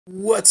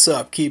What's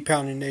up, Keep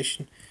Pounding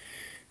Nation?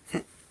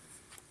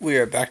 We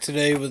are back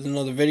today with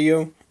another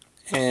video,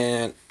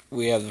 and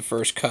we have the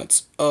first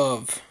cuts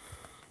of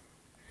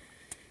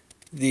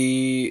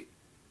the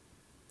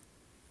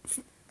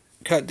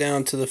cut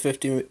down to the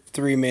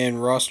 53-man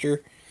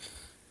roster.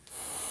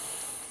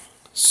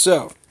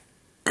 So,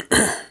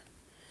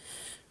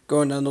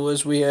 going down the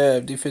list, we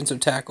have defensive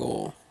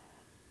tackle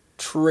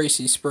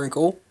Tracy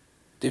Sprinkle,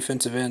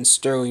 defensive end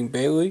Sterling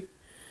Bailey,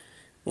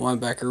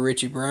 linebacker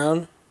Richie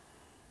Brown,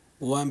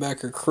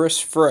 linebacker Chris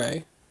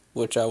Frey,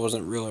 which I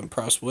wasn't real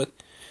impressed with.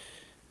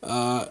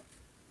 Cornerback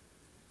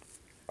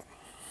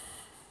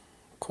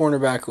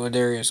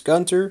Ladarius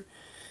Gunter,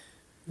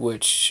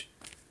 which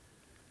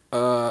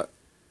I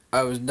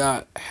was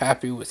not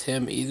happy with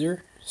him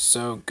either,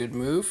 so good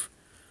move.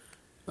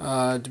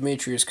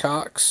 Demetrius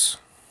Cox,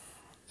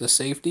 the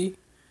safety,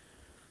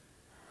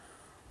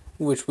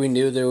 which we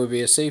knew there would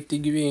be a safety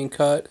being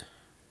cut.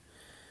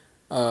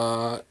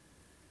 Corner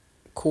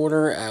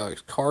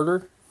Alex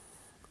Carter,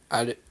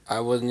 I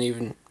wasn't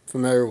even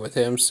familiar with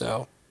him,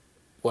 so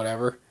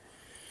whatever.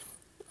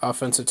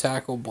 Offensive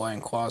tackle Blaine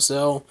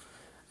Quazell,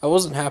 I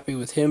wasn't happy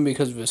with him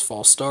because of his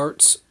false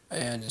starts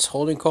and his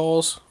holding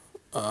calls.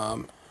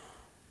 Guard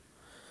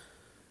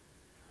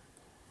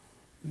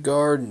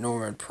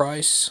Norman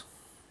Price.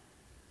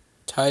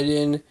 Tight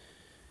end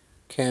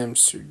Cam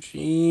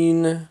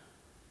Surgene,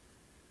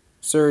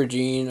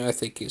 I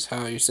think is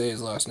how you say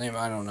his last name.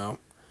 I don't know.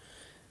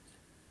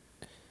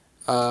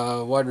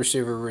 Wide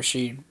receiver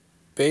Rashid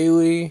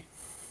Bailey.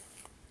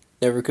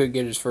 Never could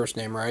get his first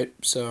name right.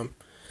 So,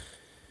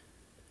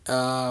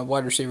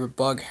 wide receiver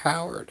Bug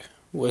Howard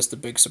was the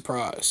big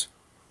surprise.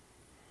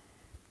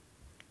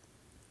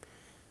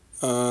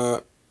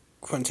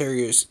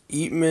 Quintarius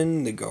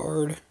Eatman, the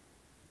guard.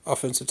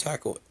 Offensive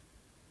tackle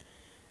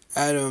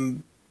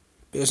Adam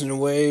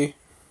Bisnoway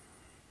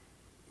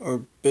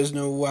or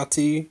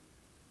Bisnowati.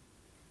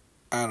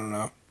 I don't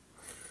know.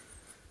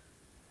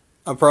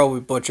 I'm probably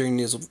butchering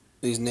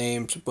these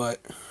names, but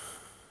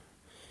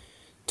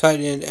tight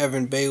end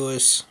Evan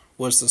Bayless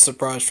was the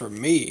surprise for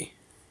me,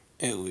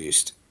 at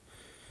least.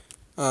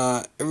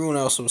 Everyone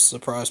else was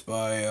surprised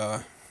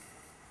by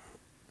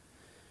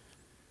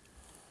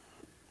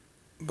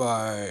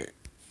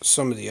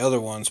some of the other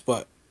ones,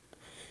 but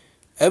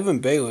Evan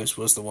Bayless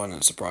was the one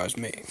that surprised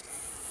me.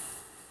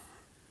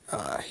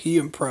 He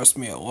impressed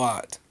me a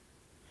lot,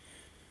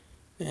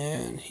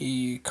 and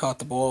he caught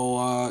the ball a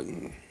lot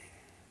and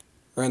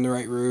ran the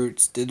right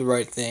routes, did the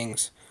right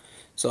things,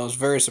 so I was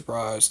very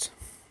surprised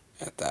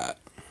at that.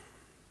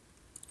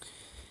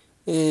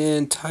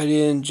 And tight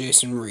end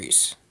Jason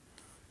Reese.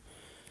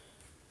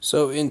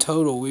 So in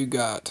total we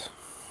got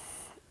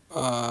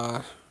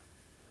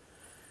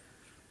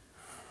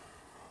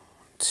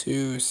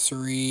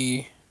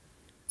three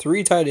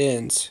tight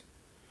ends,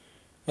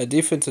 a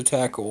defensive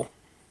tackle,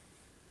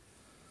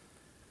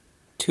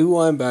 two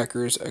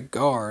linebackers, a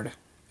guard,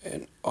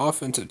 an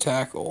offensive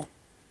tackle,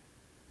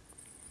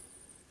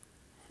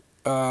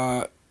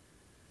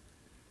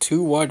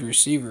 two wide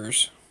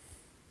receivers,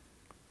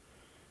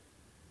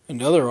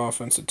 another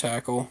offensive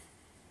tackle,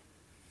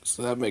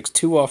 so that makes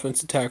two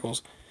offensive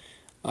tackles,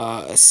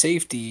 a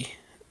safety,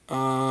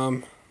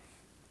 and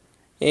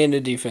a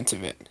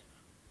defensive end.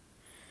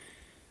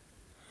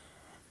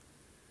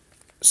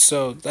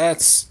 So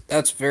that's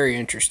very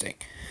interesting.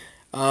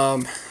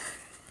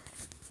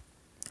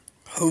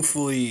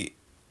 Hopefully,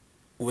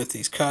 with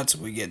these cuts,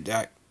 we get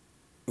down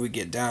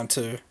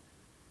to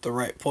the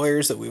right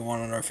players that we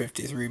want on our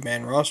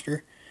 53-man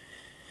roster.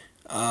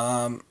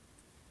 I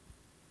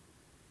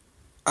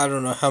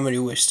don't know how many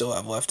we still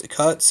have left to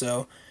cut,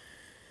 so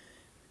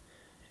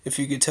if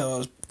you could tell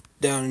us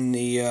down in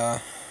the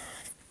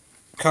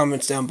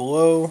comments down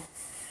below,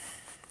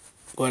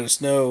 let us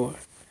know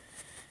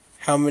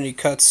how many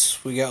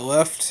cuts we got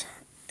left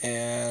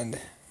and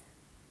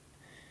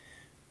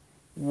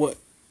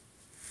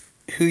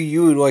who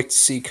you would like to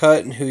see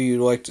cut and who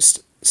you'd like to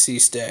see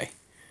stay.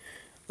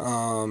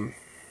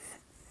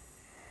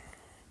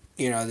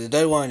 The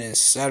deadline is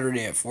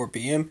Saturday at 4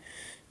 p.m.,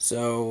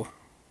 so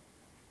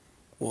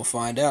we'll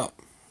find out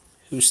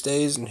who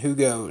stays and who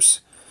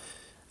goes.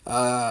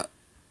 That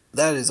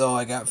is all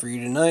I got for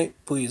you tonight.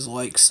 Please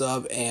like,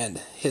 sub, and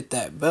hit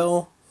that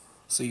bell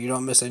so you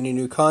don't miss any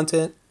new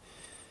content.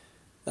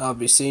 I'll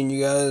be seeing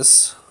you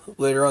guys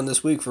later on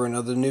this week for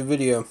another new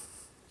video.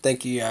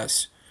 Thank you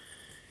guys,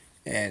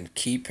 and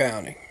keep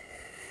pounding.